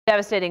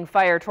Devastating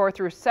fire tore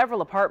through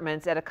several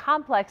apartments at a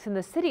complex in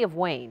the city of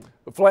Wayne.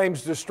 The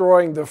flames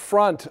destroying the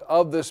front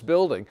of this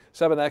building.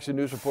 7 Action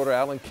News reporter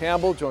Alan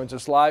Campbell joins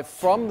us live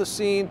from the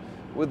scene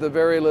with the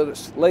very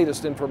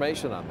latest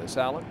information on this.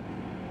 Alan?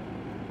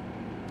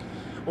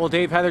 Well,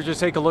 Dave, Heather, just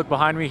take a look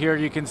behind me here.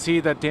 You can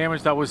see the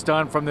damage that was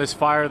done from this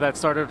fire that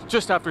started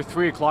just after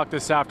 3 o'clock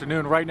this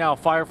afternoon. Right now,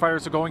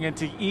 firefighters are going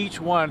into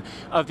each one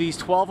of these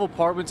 12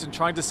 apartments and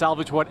trying to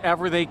salvage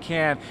whatever they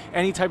can,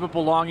 any type of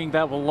belonging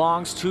that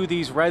belongs to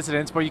these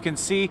residents. But you can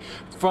see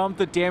from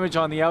the damage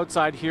on the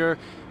outside here,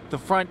 the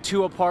front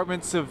 2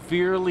 apartments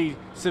severely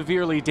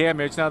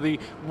damaged. Now, the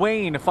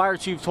Wayne fire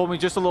chief told me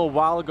just a little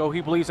while ago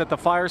he believes that the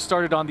fire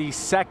started on the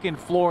 2nd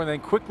floor and then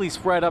quickly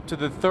spread up to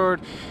the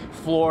 3rd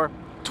floor.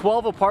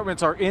 12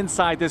 apartments are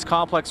inside this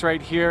complex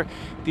right here.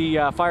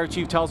 The fire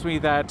chief tells me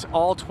that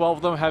all 12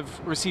 of them have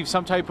received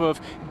some type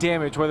of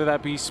damage, whether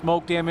that be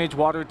smoke damage,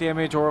 water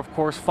damage, or of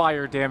course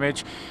fire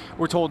damage.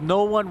 We're told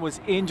no one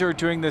was injured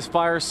during this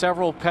fire.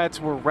 Several pets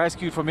were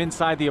rescued from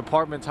inside the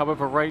apartments.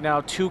 However, right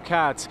now 2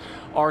 cats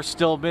are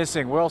still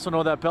missing. We also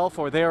know that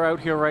Belfour, they are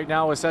out here right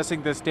now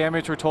assessing this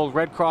damage. We're told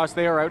Red Cross,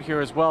 they are out here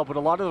as well. But a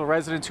lot of the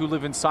residents who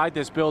live inside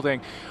this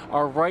building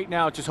are right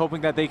now just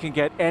hoping that they can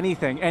get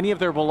anything, any of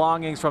their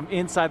belongings from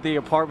inside the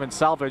apartment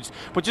salvaged.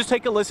 But just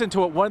take a listen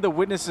to what one of the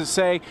witnesses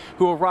say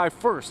who arrived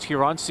first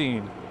here on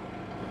scene.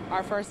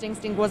 Our first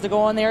instinct was to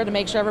go in there to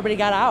make sure everybody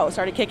got out.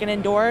 Started kicking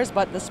indoors,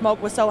 but the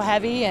smoke was so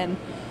heavy and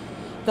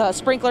the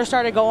sprinkler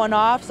started going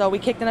off, so we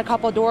kicked in a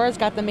couple doors,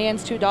 got the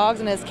man's 2 dogs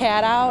and his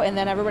cat out, and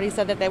then everybody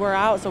said that they were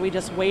out, so we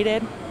just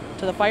waited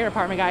till the fire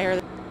department got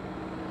here.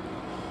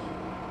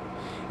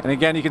 And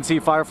again, you can see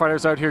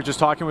firefighters out here just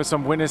talking with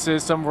some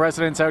witnesses, some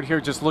residents out here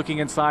just looking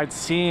inside,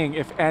 seeing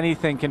if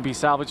anything can be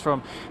salvaged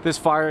from this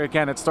fire.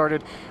 Again, it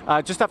started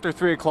just after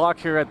 3 o'clock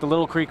here at the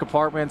Little Creek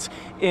Apartments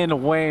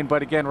in Wayne.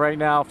 But again, right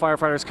now,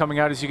 firefighters coming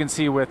out, as you can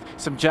see, with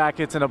some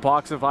jackets and a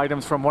box of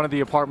items from one of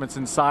the apartments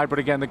inside. But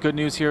again, the good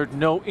news here,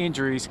 no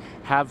injuries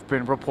have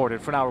been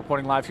reported. For now,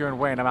 reporting live here in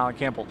Wayne, I'm Alan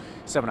Campbell,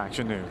 7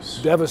 Action News.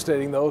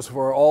 Devastating those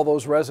for all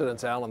those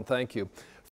residents, Alan. Thank you.